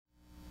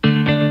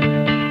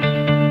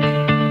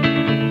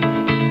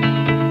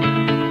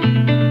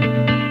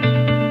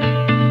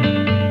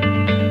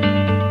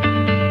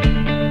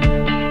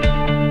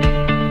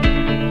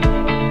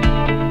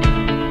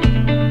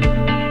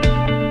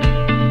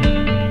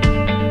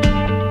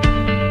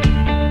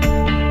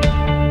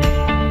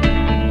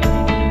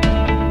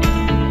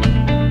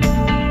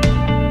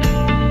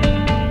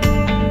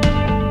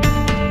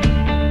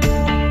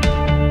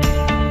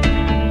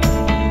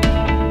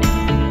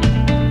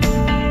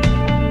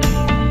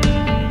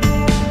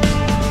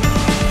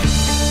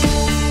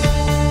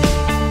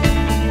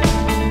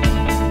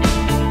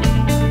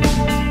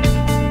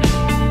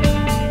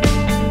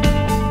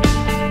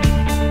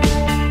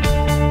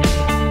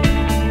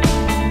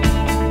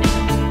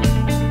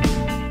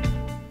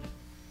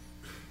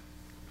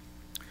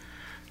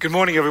Good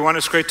morning, everyone.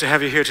 It's great to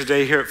have you here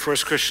today here at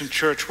First Christian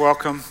Church.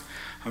 Welcome.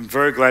 I'm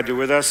very glad you're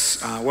with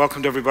us.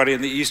 Welcome to everybody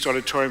in the East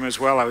Auditorium as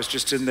well. I was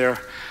just in there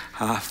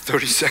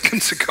 30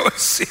 seconds ago, it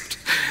seemed.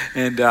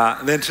 And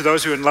then to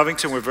those who are in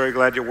Lovington, we're very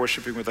glad you're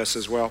worshiping with us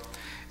as well.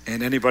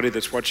 And anybody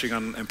that's watching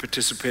and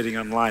participating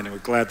online, and we're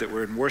glad that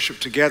we're in worship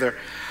together.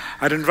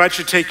 I'd invite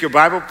you to take your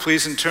Bible,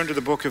 please, and turn to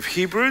the book of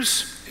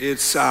Hebrews.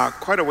 It's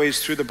quite a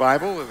ways through the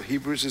Bible.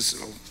 Hebrews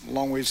is a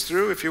long ways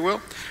through, if you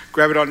will.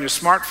 Grab it on your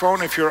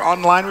smartphone. If you're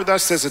online with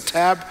us, there's a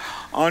tab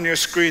on your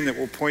screen that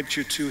will point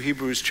you to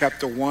Hebrews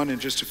chapter 1 in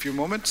just a few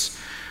moments.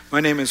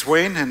 My name is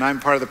Wayne, and I'm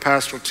part of the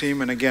pastoral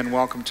team. And again,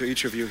 welcome to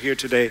each of you here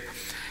today,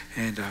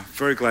 and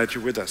very glad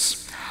you're with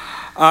us.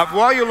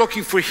 While you're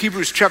looking for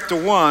Hebrews chapter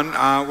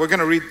 1, we're going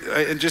to read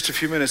in just a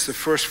few minutes the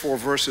first 4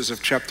 verses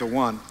of chapter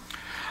 1.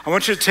 I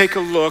want you to take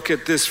a look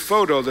at this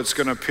photo that's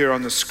going to appear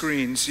on the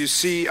screens. You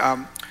see,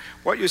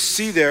 what you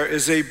see there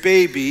is a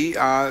baby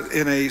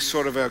in a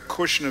sort of a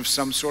cushion of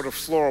some sort of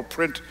floral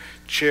print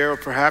chair,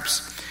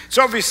 perhaps. It's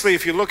obviously,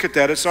 if you look at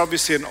that, it's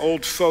obviously an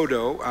old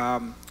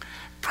photo,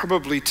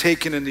 probably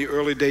taken in the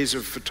early days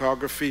of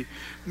photography,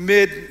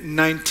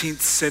 mid-19th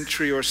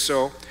century or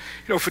so.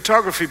 You know,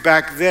 photography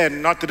back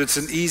then, not that it's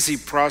an easy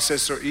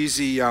process or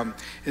easy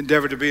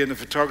endeavor to be in the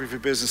photography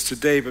business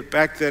today, but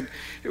back then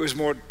it was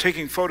more,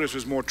 taking photos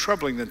was more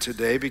troubling than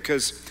today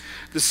because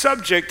the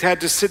subject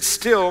had to sit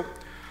still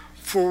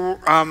for,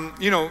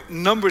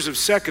 numbers of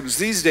seconds.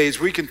 These days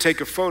we can take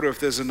a photo if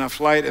there's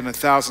enough light in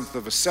 1,000th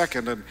of a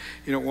second and,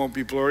 it won't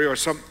be blurry, or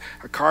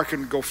a car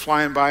can go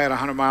flying by at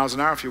 100 miles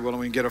an hour, if you will, and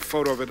we can get a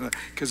photo of it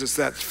because it's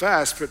that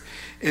fast. But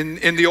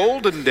in the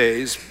olden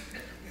days,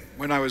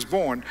 when I was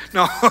born.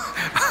 No,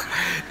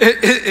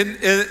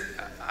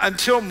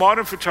 until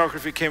modern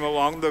photography came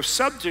along, the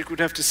subject would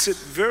have to sit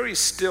very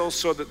still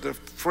so that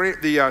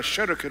the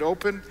shutter could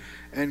open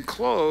and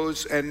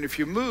close, and if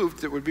you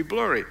moved, it would be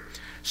blurry.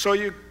 So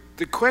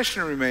the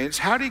question remains,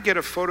 how do you get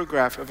a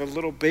photograph of a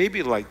little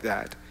baby like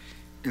that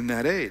in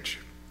that age,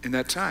 in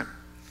that time?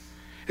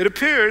 It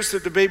appears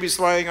that the baby's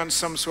lying on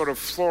some sort of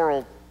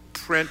floral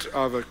print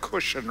of a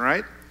cushion,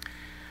 right?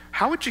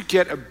 How would you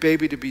get a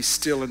baby to be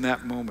still in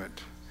that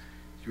moment?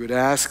 You would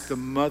ask the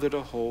mother to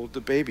hold the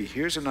baby.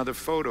 Here's another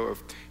photo.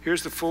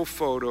 Here's the full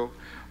photo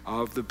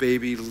of the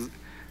baby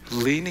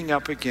leaning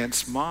up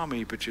against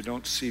mommy, but you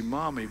don't see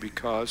mommy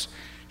because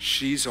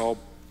she's all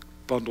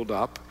bundled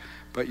up,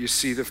 but you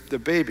see the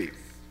baby.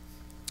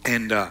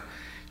 And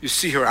you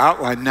see her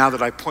outline now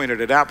that I pointed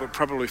it out, but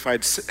probably if I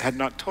had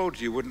not told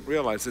you, you wouldn't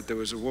realize that there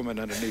was a woman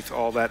underneath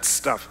all that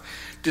stuff.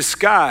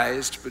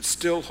 Disguised, but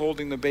still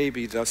holding the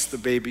baby, thus the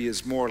baby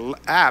is more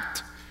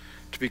apt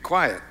to be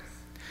quiet.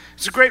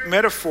 It's a great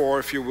metaphor,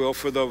 if you will,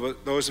 for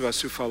those of us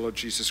who follow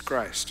Jesus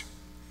Christ.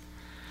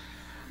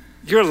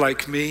 You're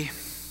like me.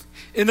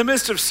 In the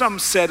midst of some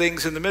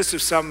settings, in the midst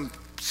of some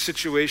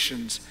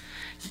situations,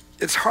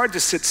 it's hard to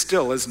sit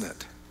still, isn't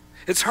it?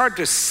 It's hard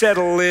to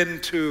settle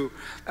into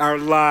our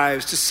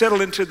lives, to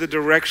settle into the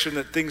direction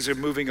that things are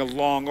moving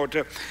along, or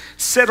to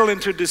settle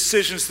into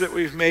decisions that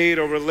we've made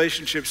or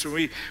relationships. And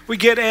we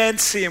get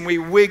antsy and we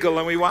wiggle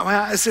and we want,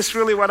 well, is this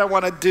really what I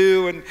want to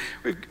do? And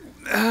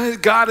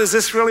God, is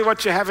this really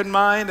what you have in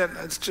mind? And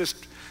it's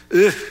just,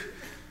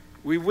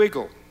 we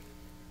wiggle.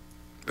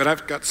 But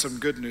I've got some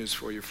good news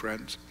for you,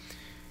 friends.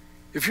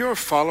 If you're a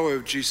follower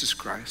of Jesus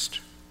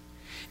Christ,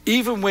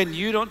 even when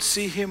you don't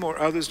see him or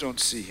others don't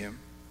see him,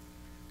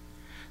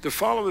 the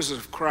followers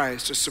of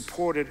Christ are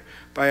supported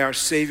by our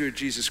Savior,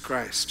 Jesus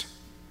Christ.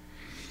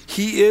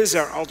 He is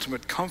our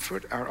ultimate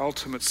comfort, our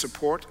ultimate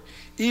support,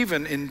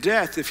 even in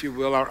death, if you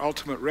will, our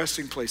ultimate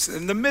resting place.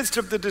 In the midst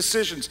of the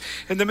decisions,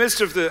 in the midst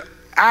of the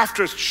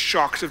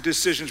aftershocks of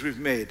decisions we've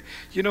made,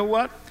 you know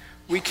what?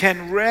 We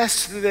can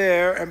rest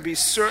there and be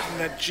certain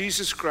that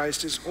Jesus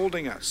Christ is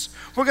holding us.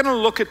 We're going to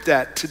look at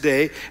that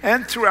today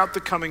and throughout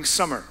the coming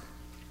summer.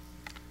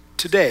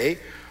 Today,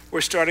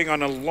 we're starting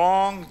on a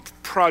long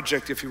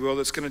project, if you will,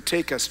 that's going to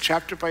take us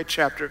chapter by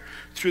chapter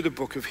through the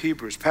book of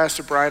Hebrews.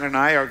 Pastor Brian and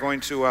I are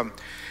going to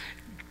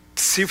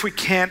see if we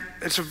can't.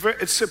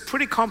 It's a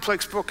pretty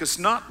complex book. This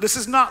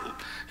is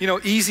not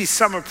easy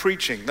summer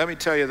preaching. Let me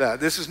tell you that.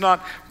 This is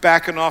not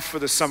backing off for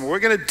the summer. We're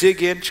going to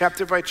dig in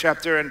chapter by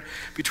chapter, and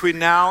between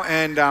now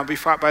and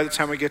by the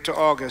time we get to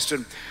August.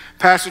 And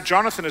Pastor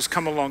Jonathan has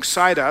come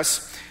alongside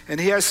us, and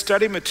he has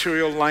study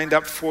material lined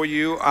up for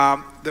you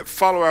that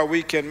follow our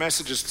weekend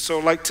messages. So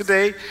like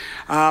today,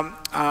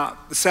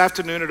 this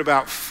afternoon at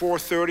about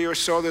 4:30 or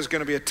so, there's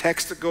going to be a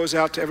text that goes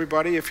out to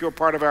everybody. If you're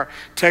part of our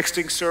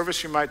texting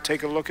service, you might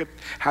take a look at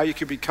how you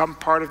can become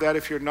part of that.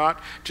 If you're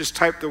not, just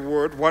type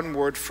one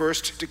word,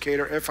 FIRST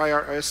Decatur,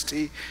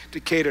 FIRST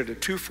Decatur to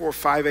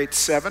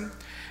 24587.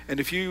 And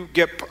if you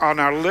get on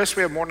our list,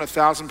 we have more than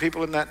 1,000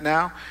 people in that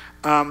now,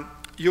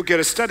 you'll get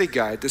a study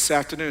guide this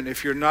afternoon.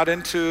 If you're not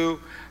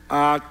into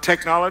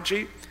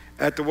technology,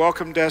 at the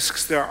welcome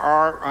desks there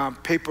are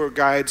paper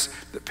guides,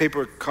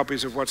 paper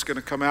copies of what's going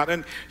to come out.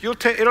 And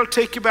it'll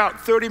take you about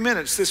 30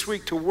 minutes this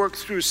week to work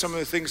through some of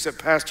the things that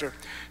Pastor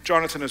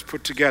Jonathan has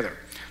put together.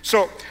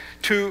 So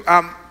to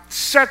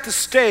set the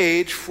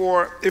stage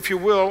for, if you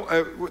will,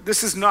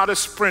 this is not a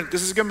sprint.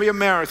 This is going to be a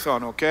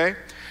marathon, okay?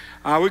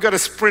 We've got a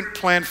sprint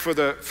planned for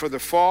the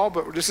fall,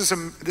 but this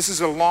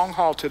is a long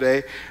haul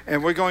today,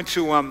 and we're going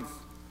to, well,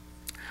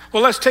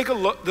 let's take a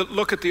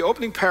look at the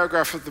opening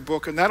paragraph of the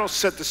book, and that'll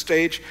set the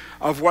stage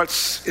of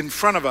what's in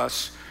front of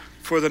us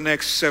for the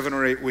next 7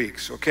 or 8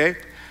 weeks, okay?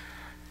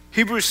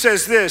 Hebrews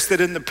says this,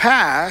 that in the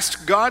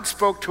past, God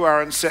spoke to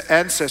our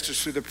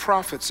ancestors through the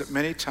prophets at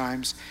many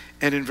times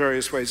and in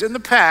various ways. In the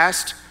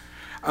past,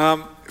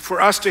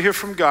 for us to hear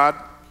from God,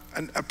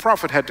 a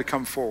prophet had to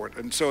come forward.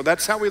 And so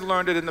that's how we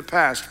learned it in the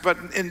past. But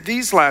in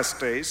these last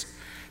days,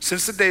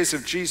 since the days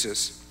of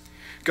Jesus,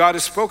 God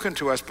has spoken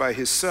to us by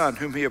his Son,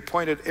 whom he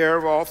appointed heir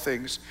of all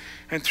things,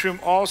 and through whom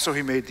also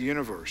he made the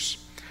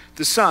universe.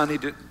 The Son,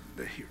 the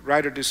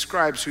writer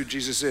describes who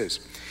Jesus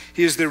is.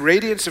 He is the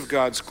radiance of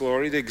God's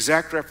glory, the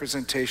exact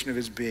representation of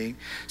his being,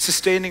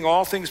 sustaining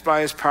all things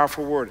by his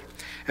powerful word.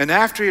 And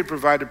after he had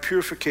provided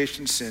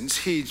purification sins,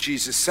 he,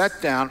 Jesus,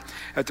 sat down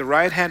at the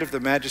right hand of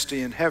the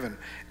majesty in heaven.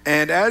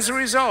 And as a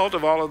result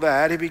of all of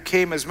that, he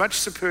became as much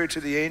superior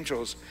to the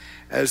angels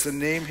as the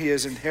name he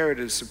has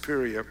inherited is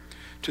superior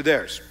to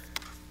theirs.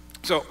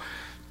 So,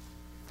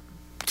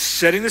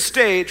 setting the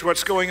stage,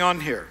 what's going on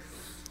here?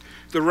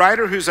 The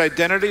writer, whose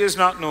identity is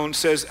not known,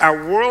 says,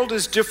 our world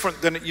is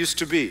different than it used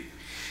to be.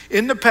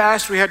 In the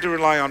past, we had to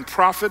rely on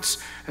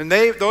prophets, and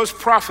those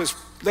prophets,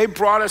 they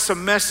brought us a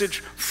message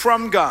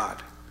from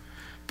God.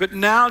 But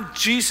now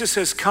Jesus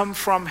has come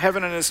from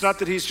heaven, and it's not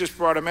that he's just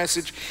brought a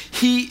message.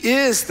 He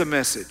is the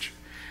message.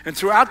 And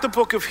throughout the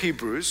book of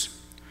Hebrews,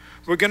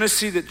 we're going to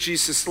see that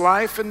Jesus'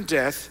 life and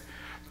death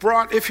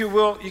brought, if you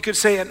will, you could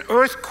say an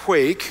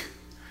earthquake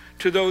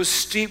to those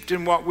steeped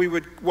in what we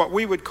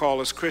would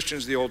call as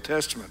Christians the Old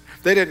Testament.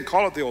 They didn't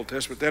call it the Old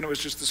Testament, then it was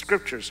just the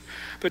Scriptures.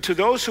 But to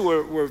those who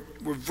were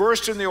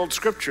versed in the Old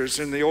Scriptures,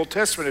 in the Old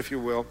Testament, if you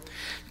will,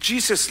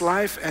 Jesus'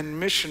 life and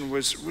mission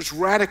was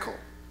radical.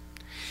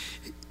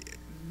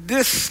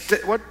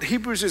 What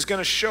Hebrews is going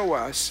to show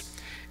us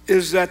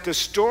is that the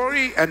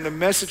story and the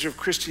message of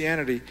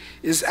Christianity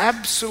is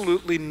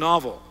absolutely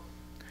novel.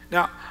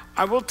 Now,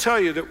 I will tell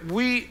you that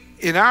we,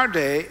 in our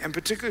day, and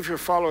particularly if you're a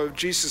follower of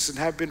Jesus and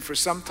have been for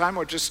some time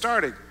or just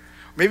starting,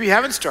 maybe you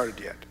haven't started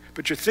yet,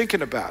 but you're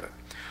thinking about it.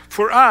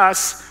 For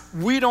us,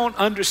 we don't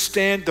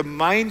understand the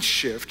mind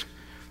shift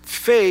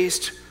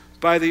faced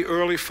by the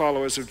early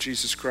followers of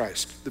Jesus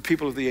Christ, the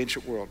people of the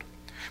ancient world.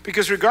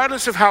 Because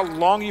regardless of how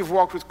long you've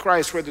walked with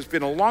Christ, whether it's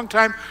been a long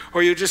time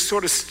or you're just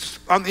sort of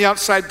on the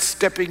outside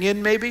stepping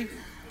in maybe,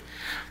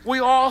 we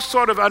all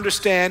sort of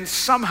understand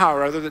somehow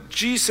or other that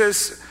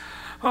Jesus,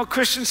 well,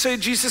 Christians say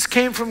Jesus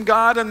came from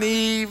God and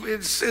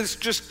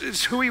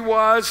it's who he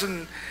was,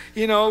 and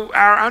you know,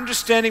 our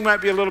understanding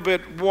might be a little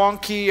bit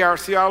wonky, our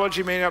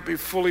theology may not be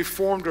fully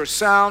formed or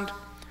sound,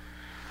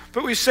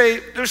 but we say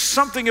there's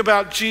something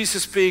about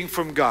Jesus being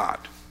from God.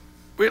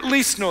 We at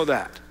least know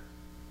that.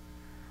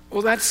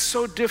 Well, that's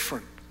so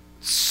different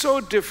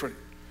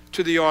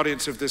to the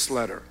audience of this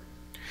letter.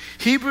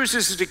 Hebrews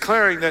is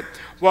declaring that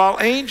while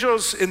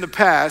angels in the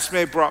past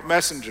may have brought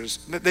messengers,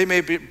 they may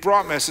have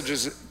brought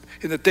messages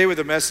in that they were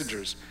the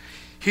messengers,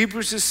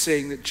 Hebrews is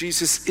saying that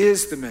Jesus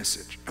is the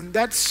message. And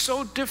that's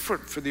so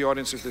different for the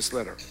audience of this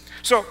letter.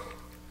 So,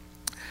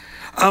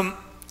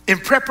 in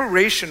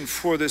preparation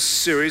for this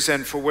series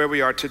and for where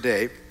we are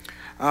today,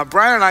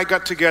 Brian and I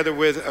got together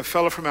with a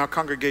fellow from our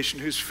congregation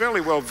who's fairly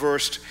well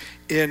versed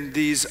in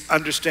these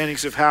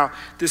understandings of how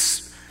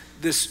this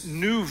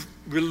new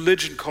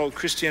religion called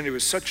Christianity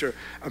was such a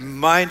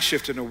mind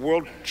shift and a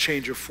world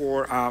changer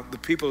for the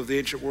people of the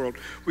ancient world.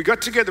 We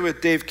got together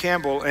with Dave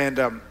Campbell,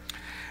 and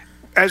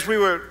as we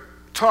were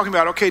talking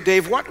about, okay,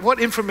 Dave, what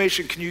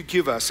information can you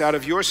give us out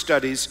of your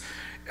studies?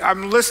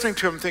 I'm listening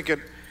to him thinking,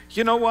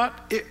 you know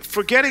what?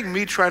 Forgetting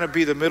me trying to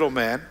be the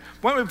middleman,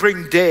 why don't we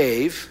bring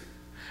Dave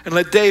and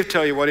let Dave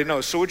tell you what he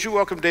knows. So would you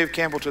welcome Dave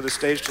Campbell to the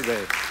stage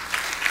today?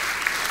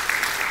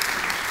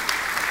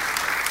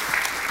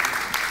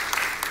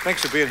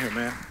 Thanks for being here,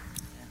 man.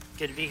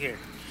 Good to be here.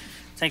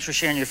 Thanks for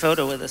sharing your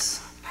photo with us.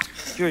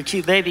 You're a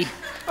cute baby.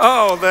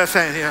 Oh, that's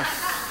yeah.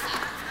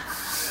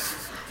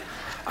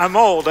 I'm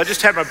old. I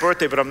just had my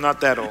birthday, but I'm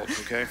not that old,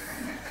 okay?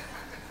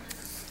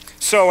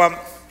 So I'm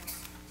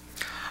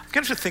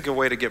going to think of a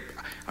way to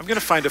I'm going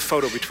to find a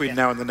photo between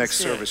now and the next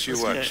service.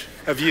 You watch.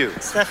 Of you.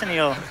 Stephanie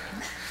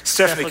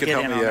can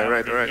help me. Yeah,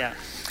 right. Yeah.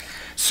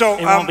 So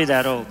it won't be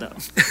that old, though.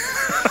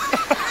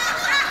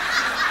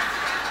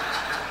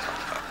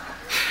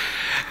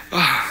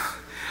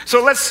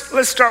 So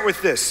let's start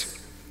with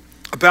this,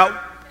 about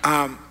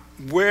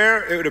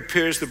where it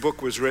appears the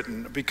book was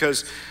written,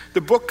 because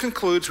the book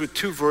concludes with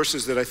 2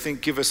 verses that I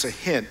think give us a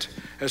hint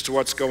as to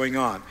what's going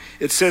on.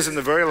 It says in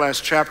the very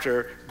last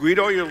chapter, greet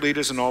all your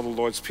leaders and all the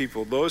Lord's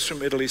people. Those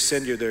from Italy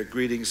send you their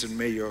greetings, and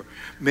may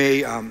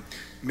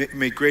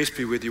grace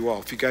be with you all.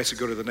 If you guys could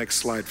go to the next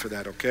slide for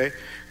that, okay?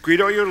 Greet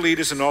all your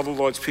leaders and all the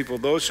Lord's people.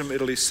 Those from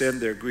Italy send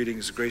their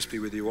greetings. Grace be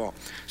with you all.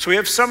 So we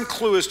have some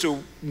clue as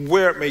to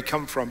where it may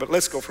come from, but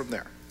let's go from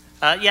there.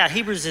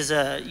 Hebrews is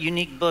a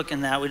unique book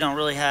in that we don't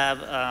really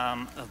have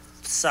a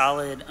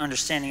solid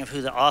understanding of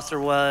who the author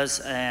was,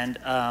 and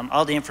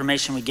all the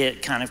information we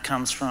get kind of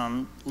comes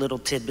from little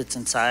tidbits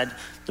inside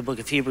the book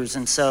of Hebrews.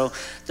 And so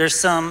there's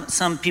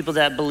some people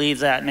that believe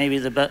that maybe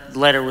the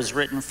letter was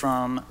written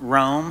from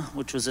Rome,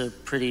 which was a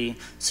pretty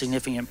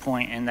significant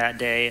point in that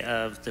day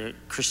of the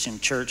Christian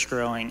church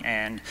growing.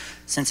 And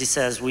since he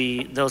says,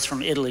 those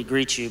from Italy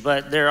greet you,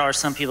 but there are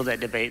some people that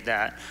debate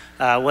that.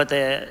 What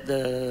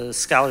the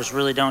scholars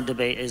really don't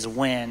debate is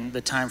when,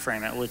 the time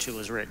frame at which it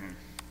was written.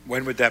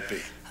 When would that be?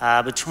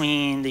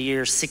 Between the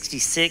years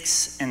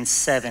 66 and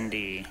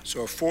 70.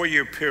 So a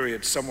 4-year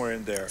period, somewhere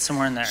in there.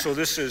 Somewhere in there. So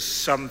this is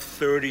some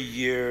 30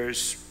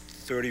 years,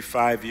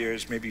 35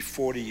 years, maybe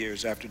 40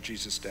 years after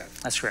Jesus'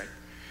 death. That's correct.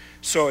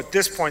 So at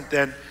this point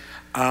then,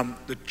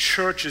 the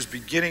church is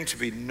beginning to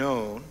be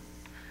known,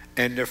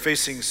 and they're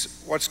facing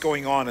what's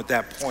going on at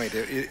that point.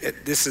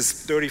 This is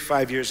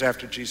 35 years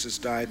after Jesus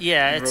died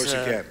and rose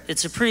again.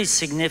 It's a pretty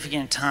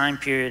significant time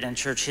period in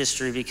church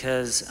history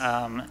because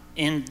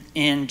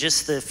in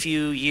just the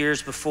few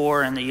years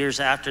before and the years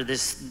after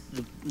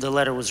the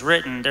letter was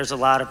written, there's a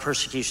lot of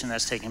persecution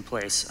that's taking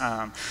place.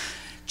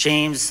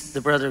 James,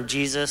 the brother of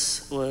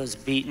Jesus, was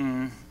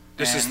beaten.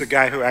 This is the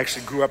guy who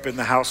actually grew up in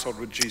the household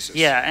with Jesus.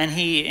 Yeah, and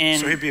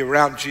so he'd be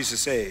around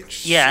Jesus'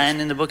 age. Yeah,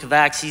 and in the book of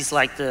Acts, he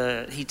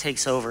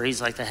takes over.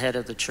 He's like the head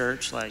of the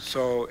church.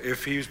 So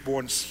if he was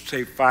born,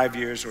 say, 5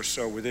 years or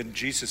so within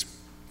Jesus'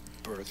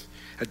 birth,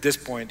 at this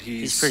point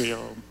he's pretty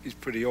old. He's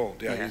pretty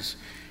old. Yeah.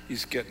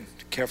 He's getting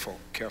careful.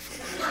 Careful.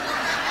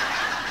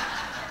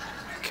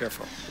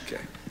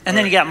 Okay. And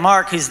then you got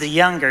Mark, who's the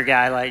younger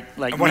guy, like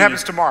and what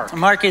happens to Mark?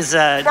 Mark is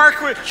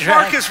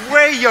Mark is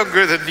way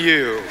younger than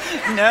you.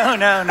 No.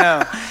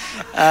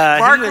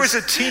 Mark was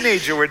a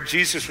teenager when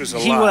Jesus was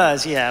alive. He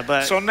was, yeah,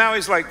 but so now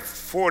he's like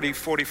 40,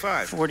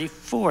 45.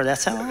 44.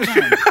 That's how old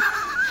I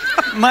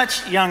am.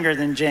 Much younger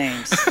than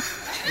James.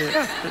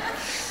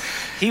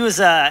 He was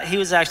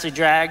actually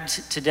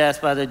dragged to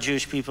death by the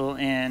Jewish people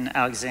in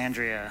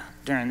Alexandria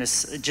during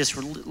this, just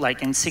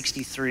like in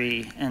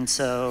 63, and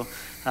so,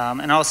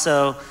 and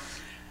also.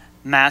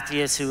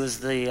 Matthias, who was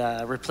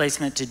the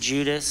replacement to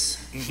Judas,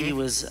 he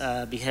was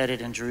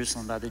beheaded in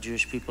Jerusalem by the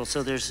Jewish people.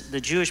 So the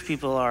Jewish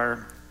people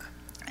are,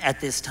 at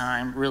this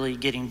time, really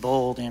getting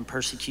bold in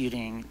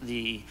persecuting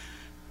the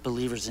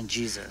believers in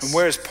Jesus. And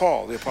where's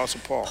Paul, the Apostle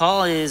Paul?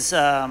 Paul is,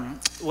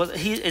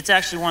 it's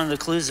actually one of the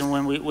clues in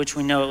which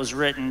we know it was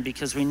written,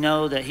 because we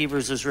know that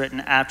Hebrews was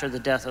written after the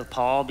death of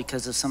Paul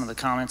because of some of the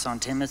comments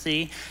on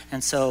Timothy.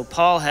 And so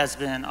Paul he's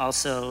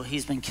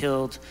been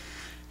killed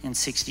in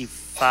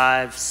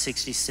 65,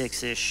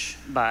 66-ish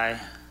by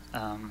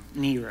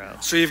Nero.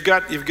 So you've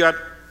got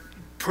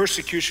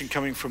persecution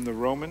coming from the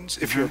Romans,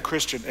 if you're a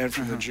Christian, and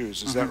from the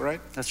Jews. Is that right?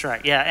 That's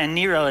right. Yeah, and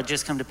Nero had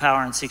just come to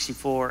power in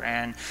 64,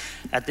 and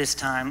in this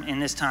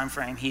time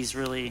frame, he's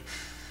really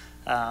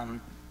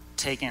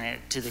taken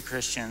it to the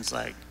Christians,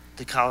 like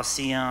the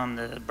Colosseum,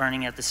 the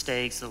burning at the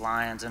stakes, the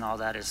lions, and all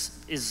that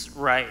is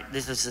right.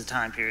 This is the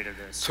time period of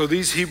this. So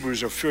these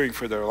Hebrews are fearing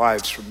for their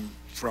lives from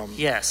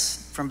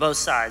Yes, from both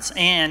sides.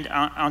 And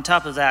on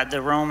top of that,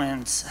 the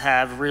Romans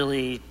have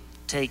really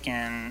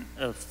taken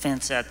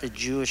offense at the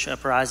Jewish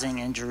uprising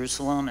in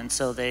Jerusalem, and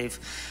so they've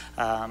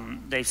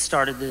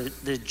started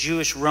the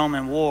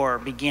Jewish-Roman War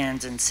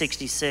begins in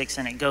 66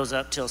 and it goes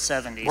up till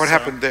 70. What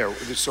happened there?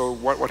 So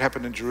what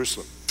happened in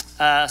Jerusalem?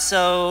 In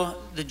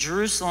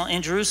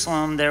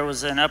Jerusalem, there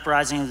was an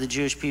uprising of the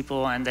Jewish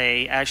people, and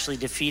they actually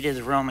defeated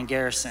the Roman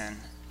garrison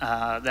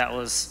that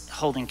was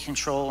holding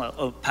control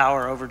of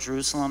power over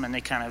Jerusalem, and they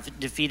kind of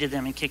defeated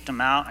them and kicked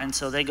them out. And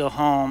so they go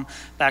home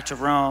back to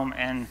Rome,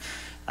 and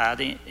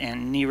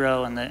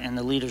Nero and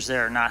the leaders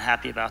there are not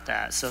happy about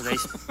that. So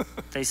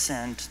they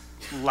send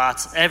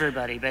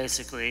everybody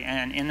basically.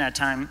 And in that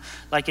time,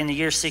 like in the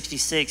year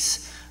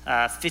 66,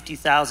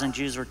 50,000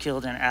 Jews were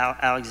killed in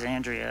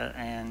Alexandria,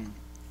 and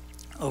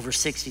over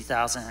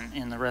 60,000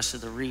 in the rest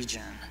of the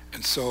region.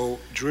 And so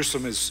there's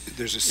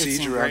a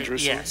siege around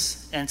Jerusalem?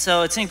 Yes, and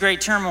so it's in great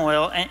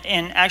turmoil.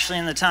 And actually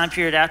in the time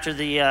period after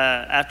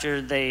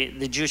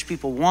the Jewish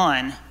people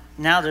won,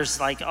 now there's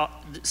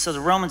so the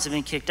Romans have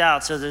been kicked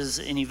out, so there's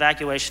an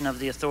evacuation of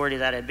the authority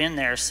that had been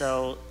there.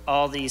 So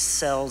all these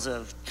cells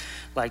of,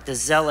 like, the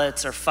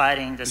Zealots are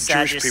fighting the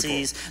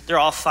Sadducees. They're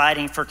all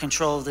fighting for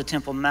control of the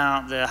Temple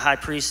Mount. The high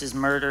priest is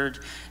murdered,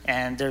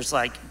 and there's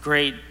like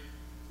great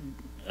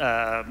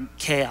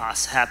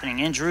chaos happening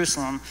in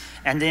Jerusalem.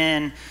 And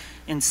then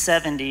in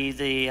 70,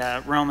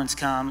 the Romans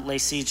come, lay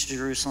siege to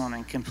Jerusalem,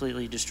 and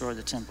completely destroy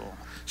the temple.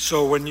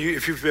 So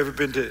if you've ever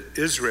been to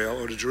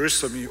Israel or to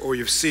Jerusalem, or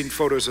you've seen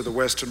photos of the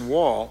Western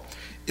Wall,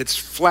 it's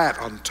flat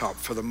on top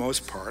for the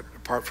most part,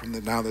 apart from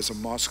now there's a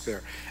mosque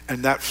there.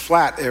 And that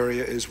flat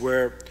area is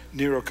where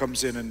Nero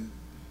comes in and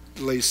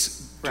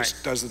does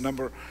the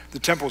number. The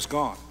temple's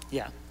gone.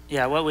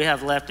 Yeah, what we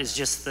have left is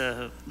just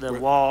the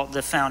wall,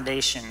 the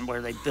foundation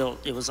where they built.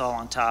 It was all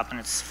on top, and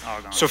it's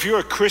all gone. So if you're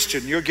a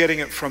Christian, you're getting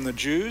it from the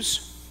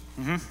Jews,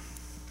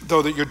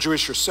 though that you're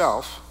Jewish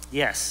yourself.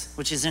 Yes,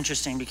 which is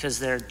interesting because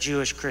they're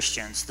Jewish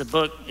Christians. The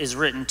book is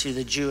written to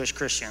the Jewish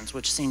Christians,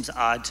 which seems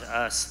odd to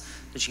us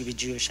that you could be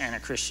Jewish and a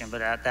Christian.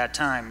 But at that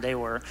time, they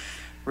were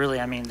really,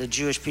 the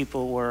Jewish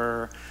people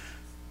were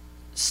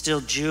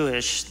still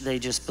Jewish. They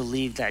just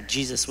believed that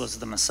Jesus was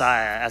the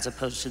Messiah, as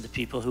opposed to the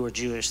people who were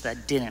Jewish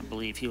that didn't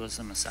believe he was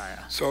the Messiah.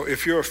 So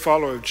if you're a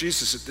follower of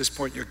Jesus at this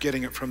point, you're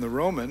getting it from the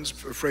Romans,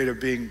 afraid of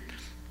being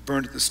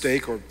burned at the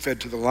stake or fed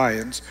to the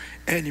lions,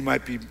 and you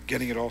might be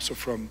getting it also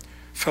from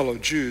fellow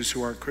Jews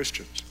who aren't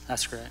Christians.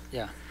 That's correct,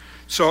 yeah.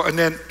 So, and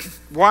then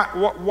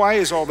why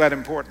is all that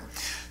important?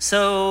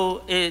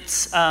 So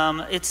it's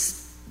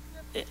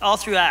all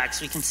through Acts,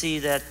 we can see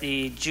that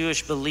the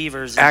Jewish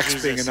believers in Acts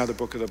Jesus, being another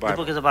book of the Bible. The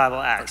book of the Bible,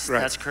 Acts,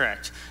 Right. That's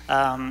correct.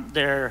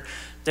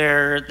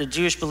 The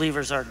Jewish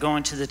believers are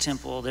going to the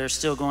temple. They're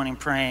still going and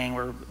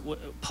praying.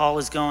 Paul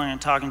is going and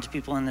talking to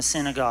people in the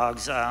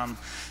synagogues.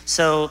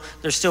 So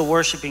they're still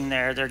worshiping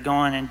there. They're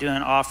going and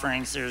doing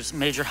offerings. There's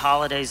major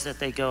holidays that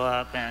they go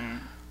up,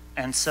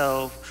 and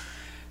so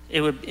it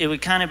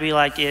would kind of be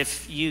like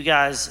if you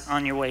guys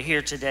on your way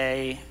here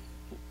today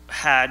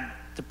had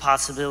the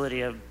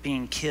possibility of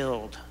being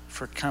killed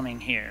for coming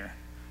here.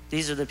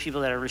 These are the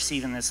people that are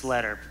receiving this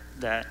letter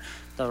that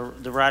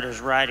the writer's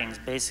writing is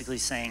basically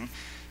saying,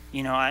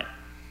 I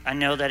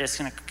know that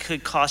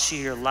could cost you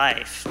your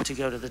life to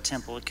go to the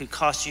temple. It could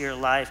cost you your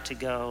life to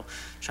go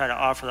try to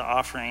offer the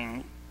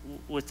offering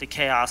with the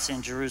chaos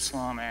in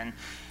Jerusalem, and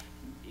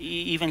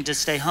even to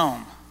stay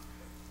home.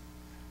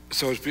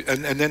 So,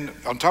 and then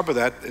on top of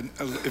that,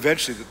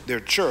 eventually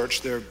their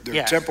church, their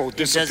temple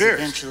disappears. It does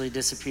eventually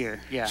disappear,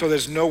 yeah. So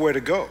there's nowhere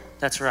to go.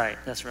 That's right.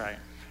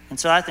 And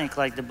so I think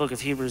the book of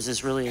Hebrews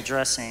is really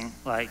addressing,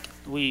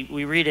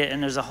 we read it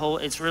and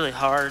it's really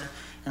hard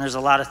and there's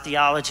a lot of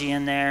theology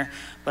in there,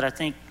 but I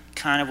think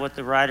kind of what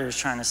the writer is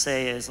trying to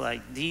say is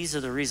these are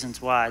the reasons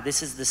why.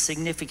 This is the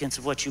significance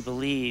of what you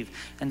believe,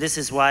 and this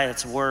is why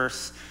it's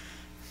worth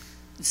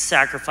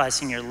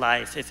sacrificing your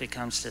life if it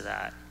comes to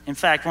that. In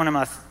fact, one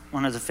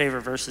of the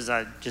favorite verses,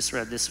 I just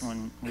read this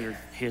when we were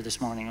here this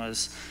morning,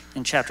 was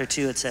in chapter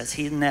 2. It says,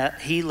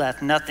 he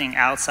left nothing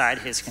outside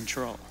his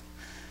control.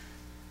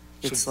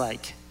 It's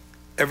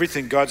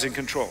everything, God's in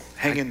control.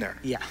 Hang in there.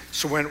 Yeah.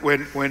 So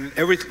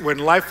when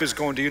life is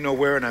going, do you know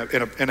where in a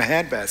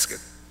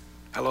handbasket?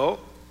 Hello?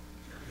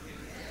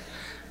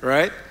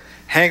 Right?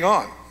 Hang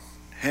on.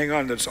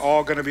 It's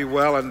all going to be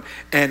well.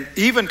 And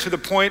even to the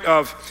point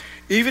of,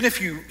 even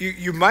if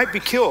you might be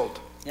killed.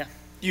 Yeah.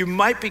 You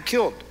might be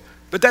killed.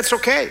 But that's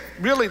okay.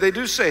 Really, they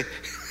do say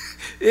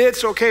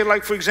it's okay.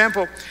 Like, for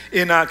example,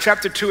 in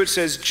chapter 2, it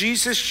says,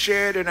 Jesus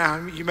shared in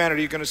our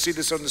humanity. You're going to see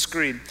this on the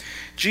screen.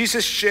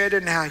 Jesus shared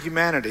in our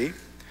humanity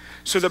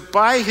so that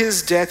by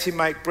his death he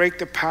might break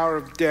the power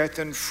of death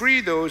and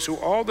free those who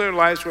all their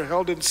lives were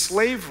held in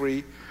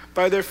slavery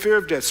by their fear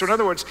of death. So in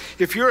other words,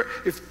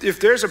 if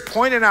there's a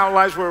point in our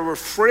lives where we're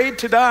afraid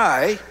to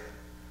die,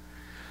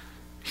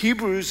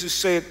 Hebrews is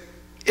saying,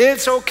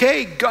 it's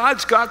okay.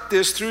 God's got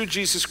this through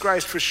Jesus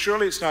Christ. For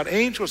surely it's not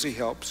angels he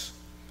helps,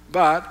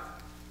 but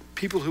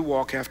people who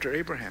walk after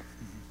Abraham.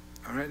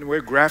 All right, and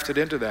we're grafted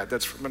into that.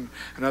 That's from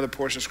another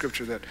portion of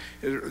Scripture.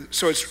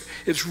 So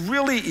it's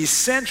really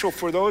essential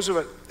for those of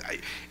us.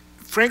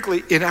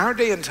 Frankly, in our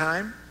day and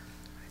time,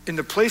 in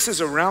the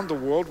places around the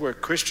world where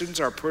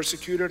Christians are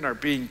persecuted and are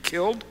being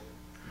killed,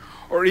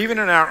 or even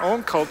in our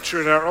own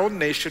culture, in our own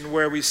nation,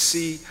 where we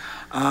see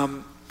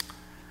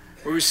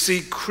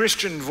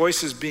Christian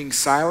voices being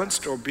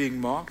silenced or being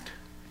mocked,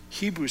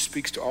 Hebrews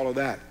speaks to all of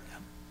that.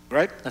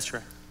 Right? That's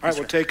right. All right,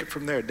 we'll take it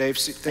from there. Dave,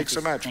 thanks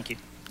so much. Thank you.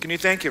 Can you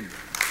thank him?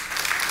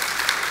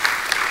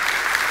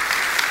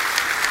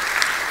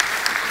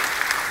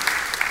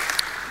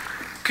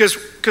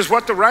 Because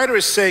what the writer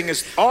is saying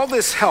is all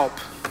this help,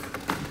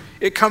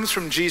 it comes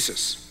from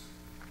Jesus.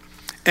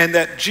 And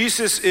that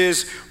Jesus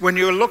is, when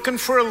you're looking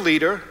for a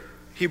leader,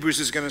 Hebrews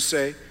is going to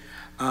say,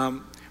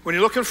 when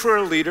you're looking for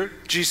a leader,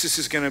 Jesus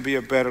is going to be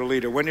a better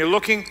leader. When you're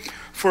looking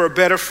for a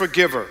better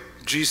forgiver,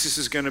 Jesus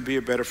is going to be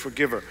a better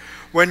forgiver.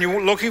 When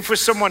you're looking for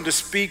someone to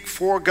speak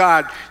for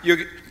God,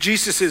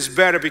 Jesus is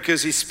better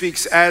because he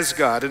speaks as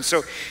God. And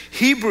so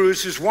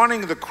Hebrews is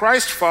wanting the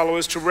Christ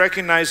followers to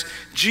recognize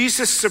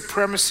Jesus'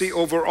 supremacy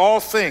over all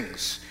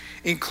things,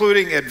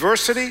 including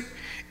adversity,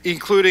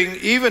 including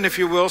even, if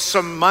you will,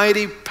 some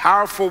mighty,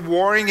 powerful,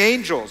 warring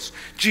angels.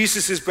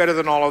 Jesus is better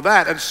than all of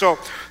that. And so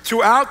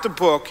throughout the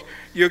book,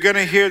 you're going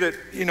to hear that,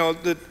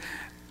 that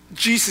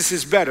Jesus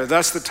is better.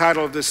 That's the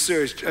title of this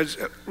series.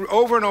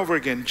 Over and over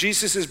again,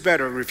 Jesus is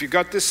better. If you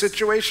got this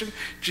situation,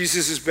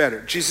 Jesus is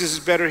better. Jesus is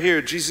better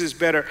here. Jesus is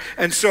better.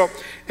 And so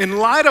in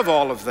light of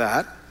all of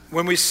that,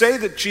 when we say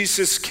that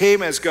Jesus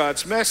came as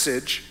God's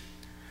message,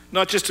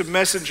 not just a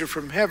messenger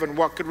from heaven,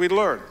 what could we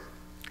learn?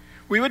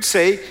 We would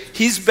say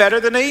he's better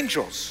than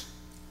angels.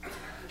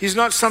 He's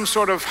not some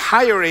sort of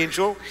higher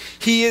angel.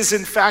 He is,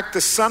 in fact,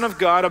 the Son of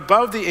God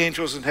above the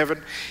angels in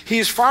heaven. He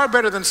is far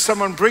better than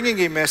someone bringing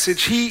a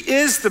message. He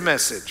is the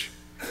message.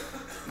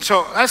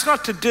 So that's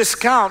not to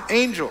discount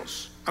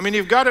angels. I mean,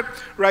 you've got it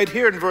right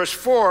here in verse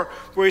 4,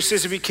 where he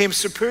says he became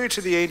superior to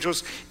the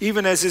angels,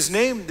 even as his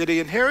name that he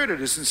inherited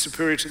is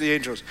superior to the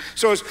angels.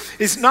 So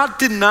it's not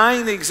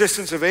denying the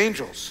existence of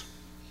angels.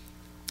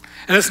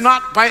 And it's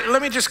not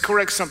let me just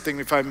correct something,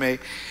 if I may.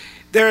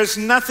 There is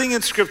nothing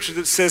in Scripture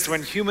that says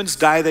when humans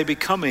die, they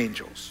become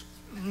angels.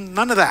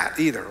 None of that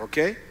either,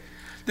 okay?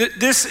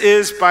 This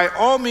is by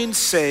all means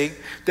saying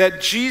that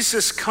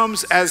Jesus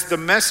comes as the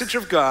message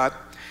of God,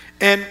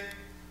 and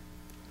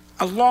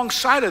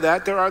alongside of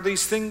that, there are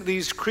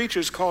these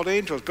creatures called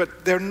angels,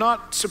 but they're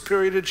not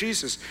superior to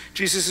Jesus.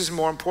 Jesus is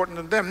more important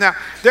than them. Now,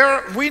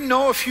 we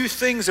know a few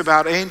things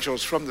about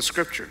angels from the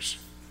Scriptures.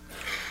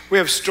 We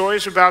have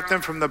stories about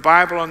them from the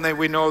Bible, and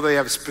we know they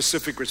have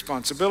specific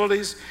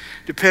responsibilities,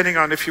 depending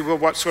on, if you will,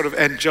 what sort of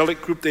angelic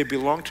group they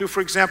belong to.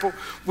 For example,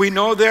 we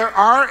know there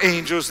are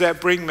angels that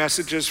bring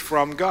messages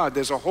from God.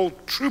 There's a whole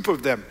troop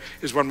of them,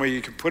 is one way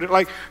you can put it.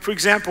 Like, for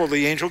example,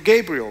 the angel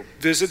Gabriel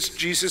visits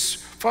Jesus'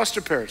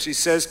 foster parents. He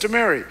says to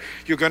Mary,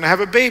 you're going to have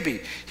a baby.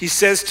 He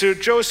says to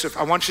Joseph,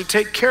 I want you to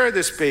take care of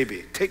this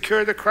baby. Take care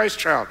of the Christ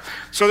child.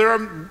 So there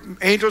are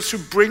angels who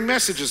bring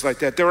messages like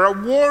that. There are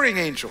warring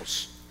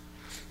angels.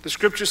 The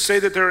Scriptures say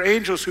that there are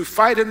angels who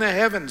fight in the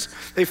heavens.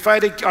 They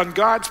fight on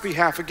God's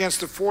behalf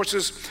against the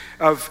forces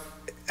of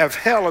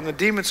hell and the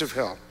demons of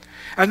hell.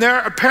 And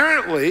there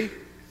apparently,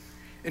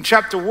 in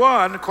chapter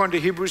 1, according to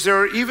Hebrews, there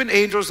are even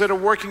angels that are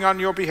working on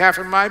your behalf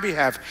and my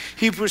behalf.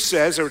 Hebrews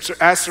says, or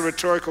asks a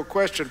rhetorical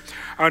question,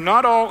 are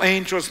not all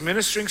angels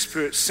ministering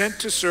spirits sent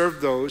to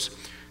serve those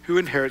who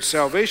inherit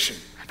salvation?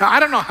 Now, I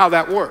don't know how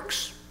that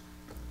works.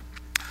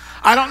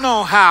 I don't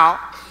know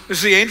how.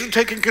 Is the angel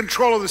taking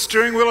control of the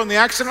steering wheel in the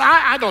accident?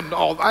 I don't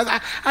know. I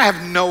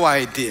have no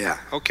idea,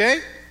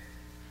 okay?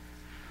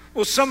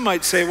 Well, some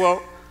might say,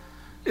 well,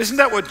 isn't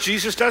that what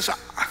Jesus does?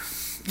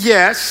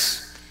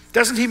 Yes.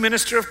 Doesn't he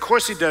minister? Of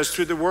course he does.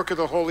 Through the work of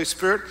the Holy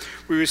Spirit,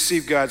 we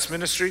receive God's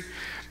ministry.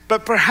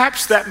 But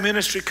perhaps that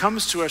ministry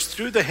comes to us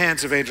through the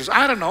hands of angels.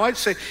 I don't know. I'd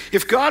say,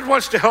 if God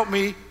wants to help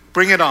me,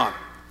 bring it on.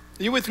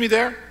 Are you with me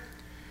there?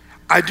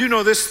 I do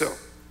know this, though.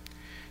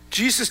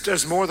 Jesus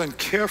does more than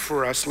care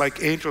for us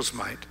like angels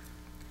might.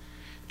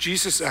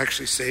 Jesus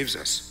actually saves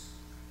us.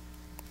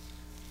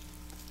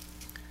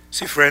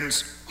 See,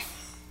 friends,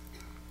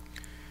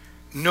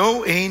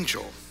 no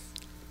angel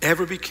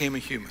ever became a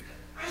human,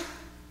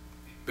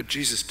 but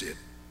Jesus did.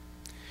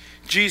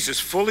 Jesus,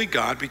 fully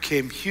God,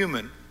 became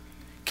human.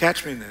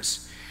 Catch me in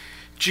this.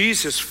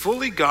 Jesus,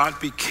 fully God,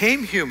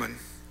 became human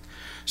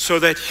so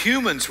that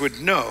humans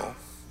would know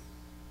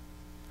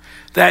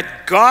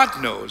that God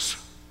knows,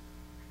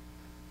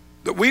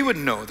 that we would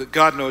know that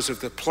God knows of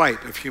the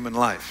plight of human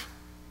life.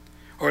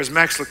 Or as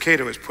Max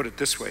Lucado has put it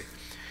this way,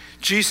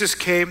 Jesus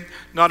came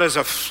not as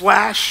a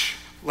flash,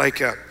 like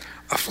a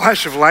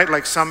flash of light,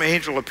 like some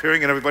angel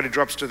appearing and everybody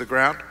drops to the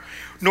ground,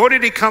 nor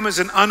did he come as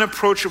an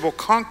unapproachable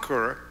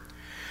conqueror,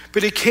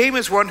 but he came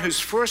as one whose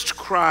first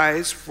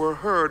cries were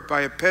heard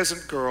by a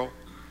peasant girl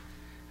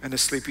and a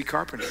sleepy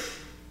carpenter.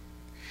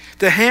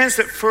 The hands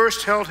that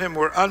first held him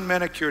were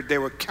unmanicured, they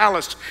were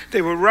calloused,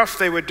 they were rough,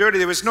 they were dirty.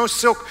 There was no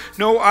silk,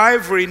 no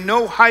ivory,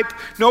 no hype,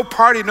 no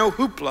party, no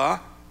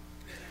hoopla.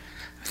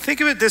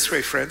 Think of it this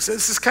way, friends.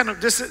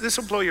 This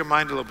will blow your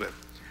mind a little bit.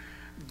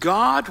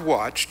 God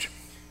watched,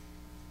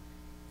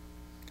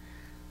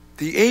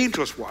 the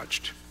angels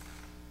watched,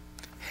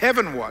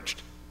 heaven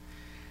watched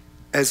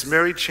as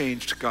Mary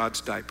changed God's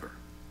diaper.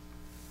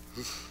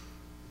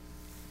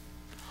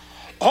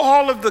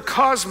 All of the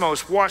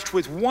cosmos watched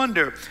with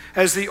wonder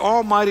as the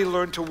Almighty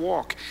learned to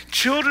walk.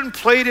 Children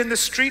played in the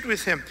street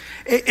with him.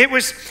 It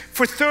was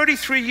for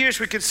 33 years,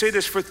 we could say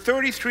this, for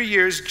 33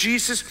 years,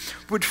 Jesus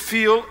would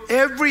feel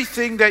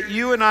everything that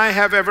you and I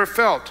have ever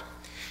felt.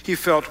 He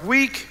felt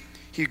weak.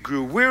 He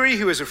grew weary.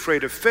 He was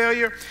afraid of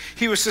failure.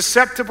 He was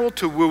susceptible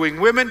to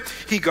wooing women.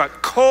 He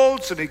got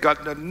colds and he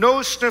got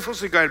nose sniffles.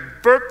 He got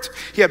burped.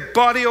 He had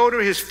body odor.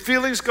 His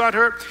feelings got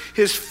hurt.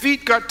 His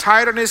feet got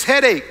tired and his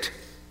head ached.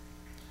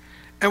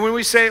 And when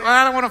we say, well,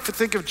 I don't want to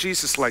think of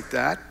Jesus like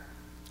that,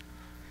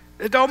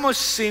 it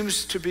almost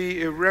seems to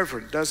be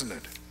irreverent, doesn't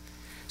it?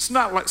 It's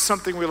not like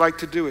something we like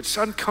to do. It's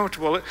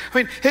uncomfortable. I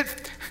mean,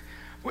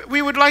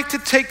 we would like to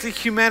take the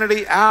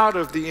humanity out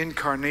of the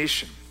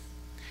incarnation.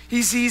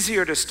 He's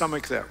easier to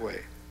stomach that way.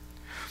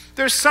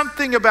 There's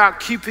something about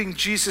keeping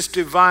Jesus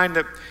divine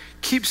that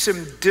keeps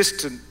him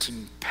distant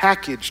and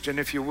packaged and,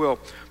 if you will,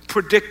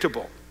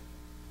 predictable.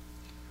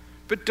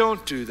 But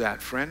don't do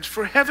that, friends.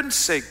 For heaven's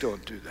sake,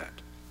 don't do that.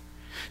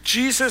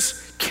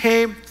 Jesus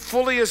came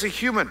fully as a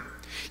human.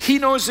 He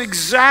knows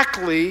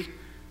exactly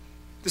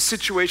the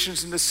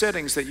situations and the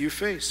settings that you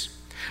face.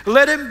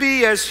 Let him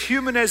be as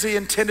human as he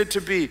intended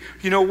to be.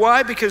 You know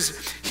why?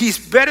 Because he's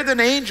better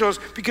than angels.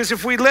 Because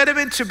if we let him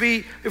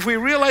if we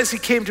realize he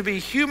came to be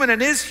human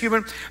and is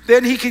human,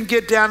 then he can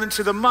get down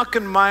into the muck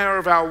and mire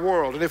of our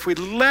world. And if we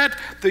let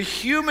the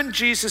human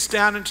Jesus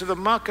down into the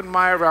muck and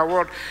mire of our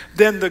world,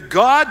 then the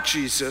God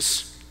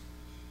Jesus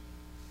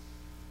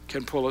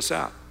can pull us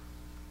out.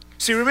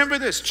 See, remember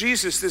this,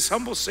 Jesus, this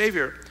humble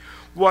Savior,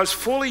 was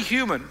fully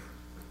human,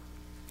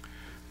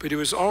 but he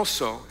was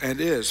also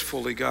and is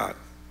fully God.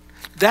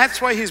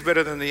 That's why he's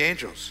better than the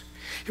angels.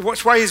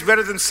 That's why he's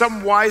better than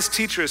some wise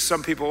teachers.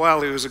 Some people,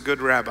 well, he was a good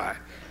rabbi.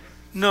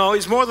 No,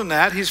 he's more than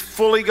that. He's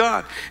fully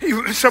God.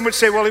 Some would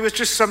say, well, he was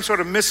just some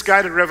sort of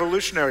misguided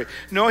revolutionary.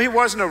 No, he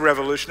wasn't a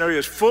revolutionary. He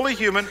was fully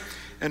human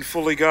and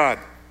fully God.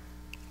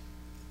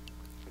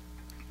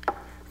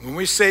 When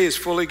we say he's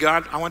fully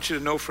God, I want you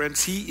to know,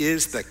 friends, he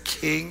is the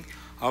King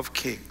of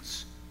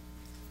Kings.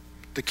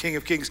 The King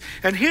of Kings.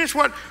 And here's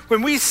what,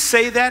 when we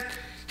say that,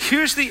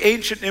 here's the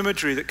ancient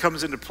imagery that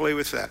comes into play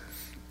with that.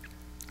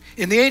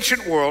 In the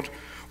ancient world,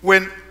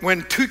 when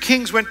two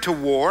kings went to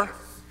war,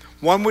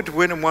 one would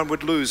win and one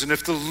would lose. And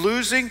if the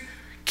losing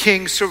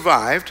king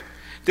survived,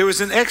 there was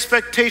an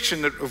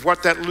expectation of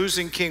what that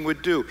losing king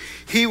would do.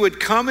 He would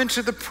come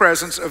into the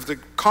presence of the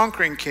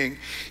conquering king.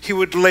 He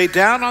would lay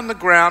down on the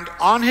ground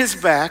on his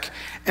back,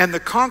 and the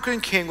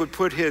conquering king would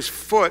put his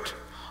foot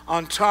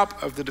on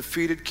top of the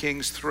defeated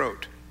king's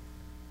throat.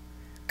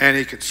 And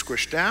he could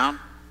squish down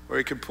or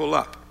he could pull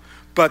up.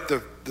 But the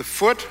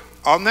foot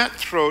on that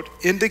throat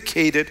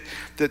indicated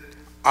that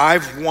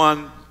I've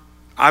won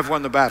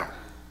the battle.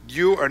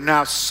 You are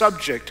now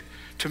subject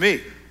to me.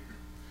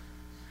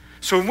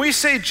 So when we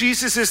say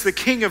Jesus is the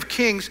King of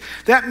Kings,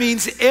 that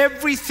means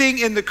everything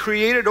in the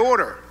created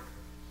order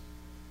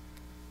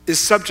is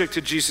subject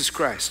to Jesus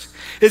Christ.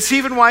 It's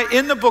even why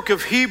in the book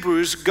of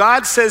Hebrews,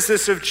 God says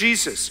this of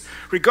Jesus.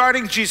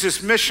 Regarding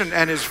Jesus' mission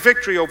and his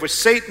victory over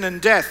Satan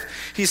and death,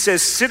 he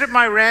says, sit at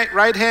my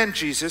right hand,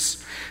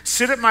 Jesus.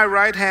 Sit at my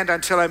right hand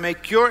until I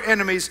make your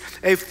enemies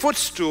a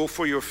footstool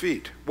for your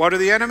feet. What are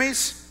the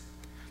enemies?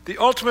 The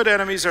ultimate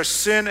enemies are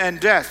sin and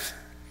death.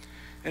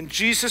 And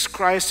Jesus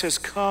Christ has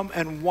come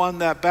and won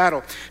that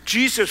battle.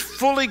 Jesus,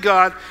 fully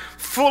God,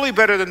 fully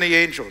better than the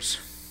angels.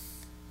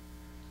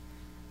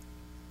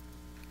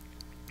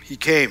 He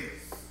came.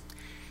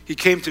 He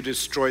came to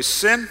destroy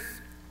sin.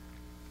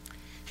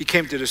 He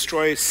came to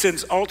destroy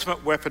sin's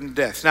ultimate weapon,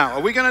 death. Now,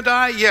 are we going to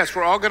die? Yes,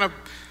 we're all going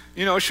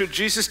to, should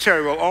Jesus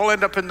tarry, we'll all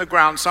end up in the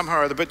ground somehow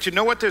or other. But you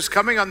know what there's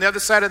coming on the other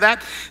side of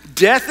that?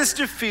 Death is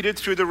defeated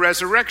through the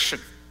resurrection.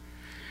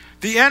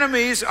 The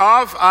enemies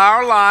of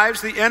our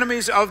lives, the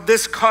enemies of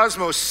this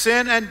cosmos,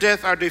 sin and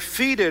death, are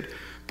defeated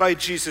by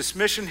Jesus'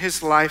 mission,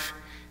 his life,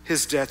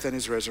 his death, and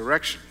his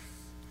resurrection.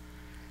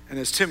 And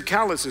as Tim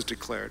Callis has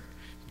declared,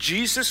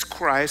 Jesus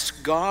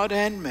Christ, God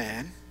and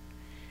man,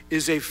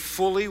 is a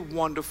fully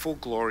wonderful,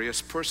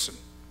 glorious person.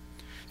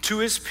 To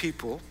his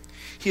people,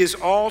 he is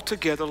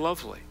altogether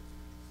lovely.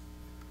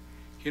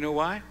 You know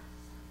why?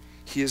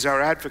 He is our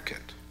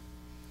advocate.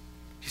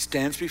 He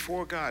stands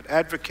before God,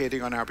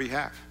 advocating on our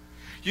behalf.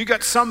 You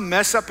got some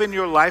mess up in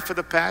your life of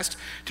the past?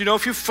 Do you know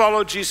if you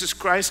follow Jesus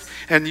Christ,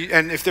 and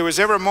if there was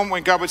ever a moment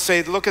when God would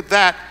say, look at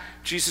that,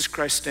 Jesus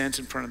Christ stands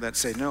in front of that and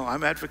say, no,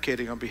 I'm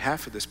advocating on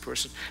behalf of this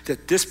person,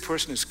 that this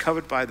person is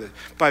covered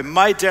by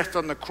my death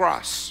on the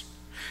cross.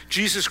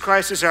 Jesus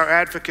Christ is our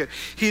advocate.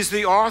 He's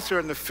the author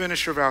and the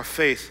finisher of our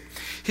faith.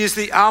 He is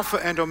the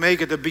Alpha and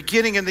Omega, the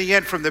beginning and the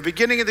end, from the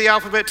beginning of the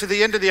alphabet to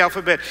the end of the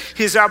alphabet.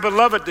 He is our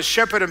beloved, the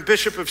shepherd and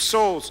bishop of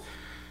souls,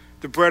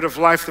 the bread of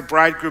life, the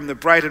bridegroom, the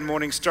bright and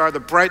morning star, the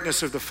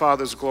brightness of the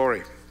Father's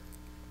glory.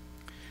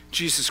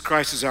 Jesus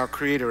Christ is our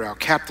creator, our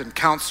captain,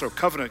 counselor,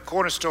 covenant,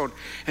 cornerstone,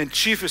 and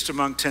chiefest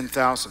among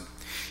 10,000.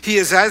 He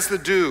is as the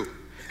dew,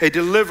 a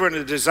deliverer and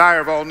a desire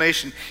of all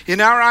nations.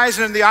 In our eyes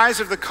and in the eyes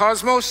of the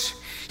cosmos,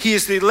 he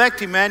is the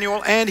elect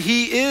Emmanuel, and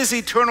he is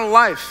eternal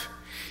life.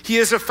 He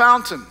is a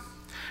fountain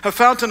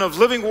of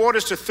living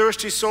waters to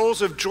thirsty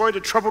souls, of joy to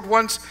troubled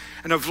ones,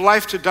 and of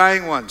life to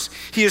dying ones.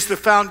 He is the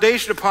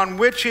foundation upon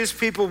which his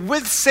people,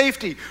 with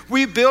safety,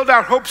 we build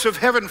our hopes of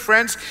heaven,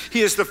 friends. He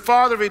is the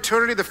Father of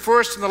eternity, the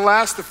first and the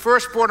last, the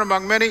firstborn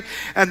among many,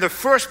 and the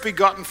first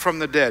begotten from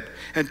the dead.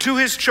 And to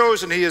his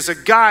chosen, he is a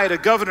guide, a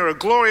governor, a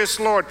glorious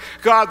Lord,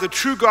 God, the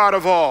true God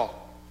of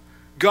all,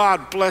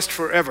 God blessed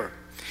forever.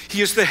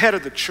 He is the head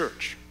of the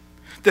church,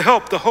 the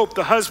help, the hope,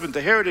 the husband,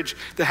 the heritage,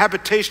 the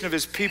habitation of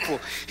his people.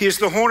 He is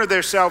the horn of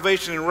their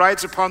salvation and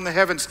rides upon the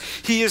heavens.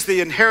 He is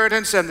the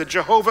inheritance and the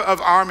Jehovah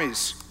of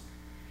armies.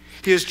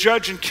 He is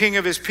judge and king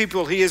of his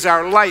people. He is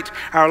our light,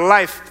 our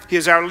life. He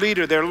is our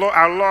leader,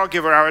 our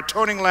lawgiver, our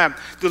atoning lamb,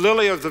 the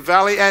lily of the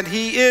valley, and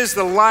he is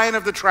the Lion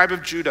of the tribe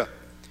of Judah.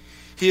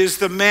 He is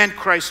the man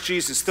Christ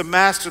Jesus, the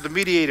master, the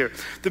mediator,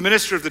 the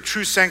minister of the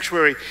true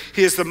sanctuary.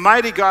 He is the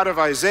mighty God of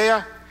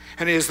Isaiah,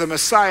 and he is the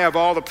Messiah of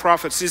all the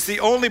prophets. He is the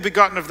only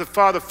begotten of the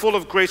Father, full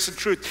of grace and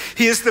truth.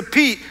 He is the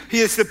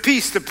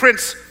peace, the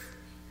prince,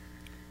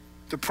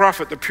 the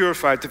prophet, the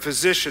purified, the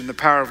physician, the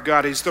power of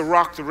God. He's the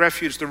rock, the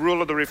refuge, the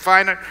ruler, the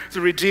refiner,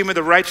 the redeemer,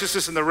 the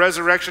righteousness, and the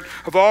resurrection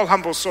of all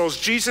humble souls.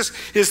 Jesus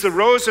is the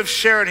rose of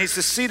Sharon. He's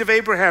the seed of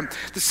Abraham,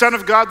 the Son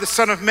of God, the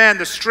Son of Man,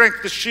 the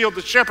strength, the shield,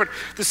 the shepherd,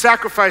 the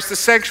sacrifice, the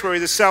sanctuary,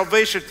 the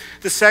salvation,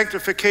 the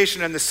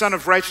sanctification, and the Son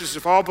of righteousness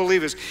of all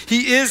believers.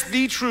 He is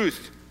the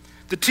truth,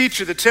 the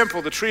teacher, the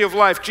temple, the tree of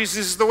life. Jesus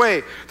is the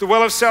way, the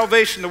well of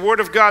salvation, the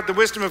word of God, the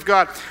wisdom of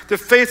God, the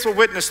faithful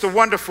witness, the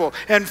wonderful.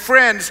 And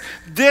friends,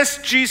 this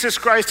Jesus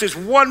Christ is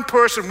one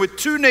person with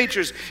two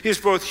natures. He is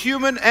both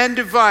human and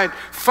divine,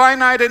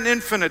 finite and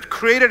infinite,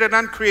 created and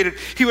uncreated.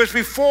 He was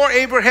before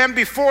Abraham,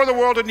 before the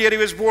world, and yet he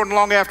was born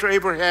long after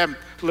Abraham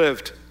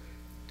lived.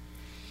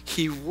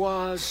 He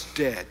was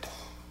dead,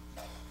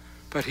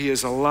 but he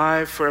is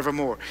alive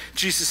forevermore.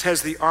 Jesus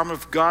has the arm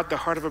of God, the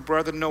heart of a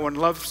brother. No one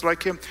loves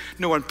like him,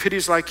 no one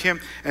pities like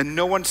him, and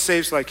no one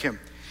saves like him.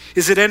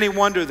 Is it any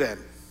wonder then?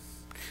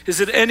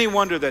 Is it any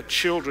wonder that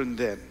children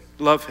then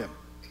love him,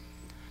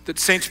 that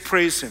saints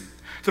praise him?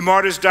 The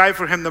martyrs die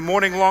for him, the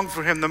mourning long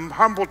for him, the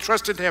humble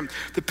trust in him,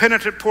 the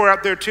penitent pour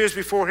out their tears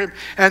before him,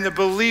 and the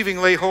believing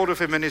lay hold of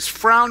him. And his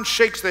frown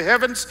shakes the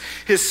heavens,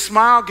 his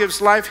smile gives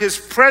life, his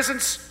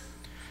presence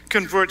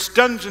converts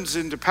dungeons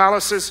into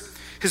palaces.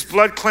 His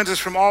blood cleanses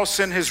from all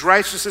sin. His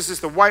righteousness is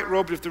the white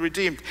robe of the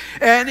redeemed.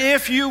 And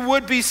if you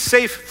would be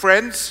safe,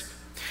 friends,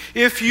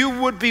 if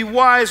you would be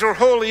wise or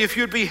holy, if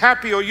you'd be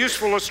happy or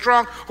useful or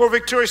strong or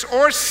victorious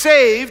or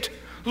saved,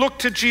 look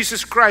to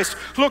Jesus Christ.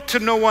 Look to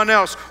no one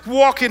else.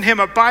 Walk in him,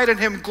 abide in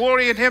him,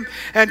 glory in him,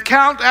 and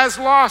count as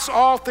loss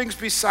all things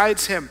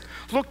besides him.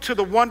 Look to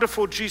the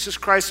wonderful Jesus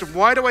Christ. And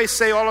why do I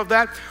say all of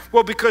that?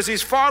 Well, because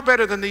he's far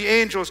better than the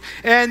angels.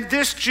 And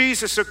this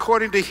Jesus,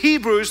 according to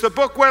Hebrews, the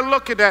book we're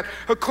looking at,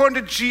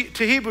 according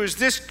to Hebrews,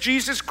 this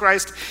Jesus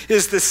Christ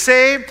is the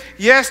same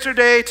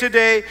yesterday,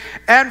 today,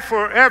 and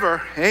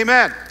forever.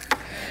 Amen.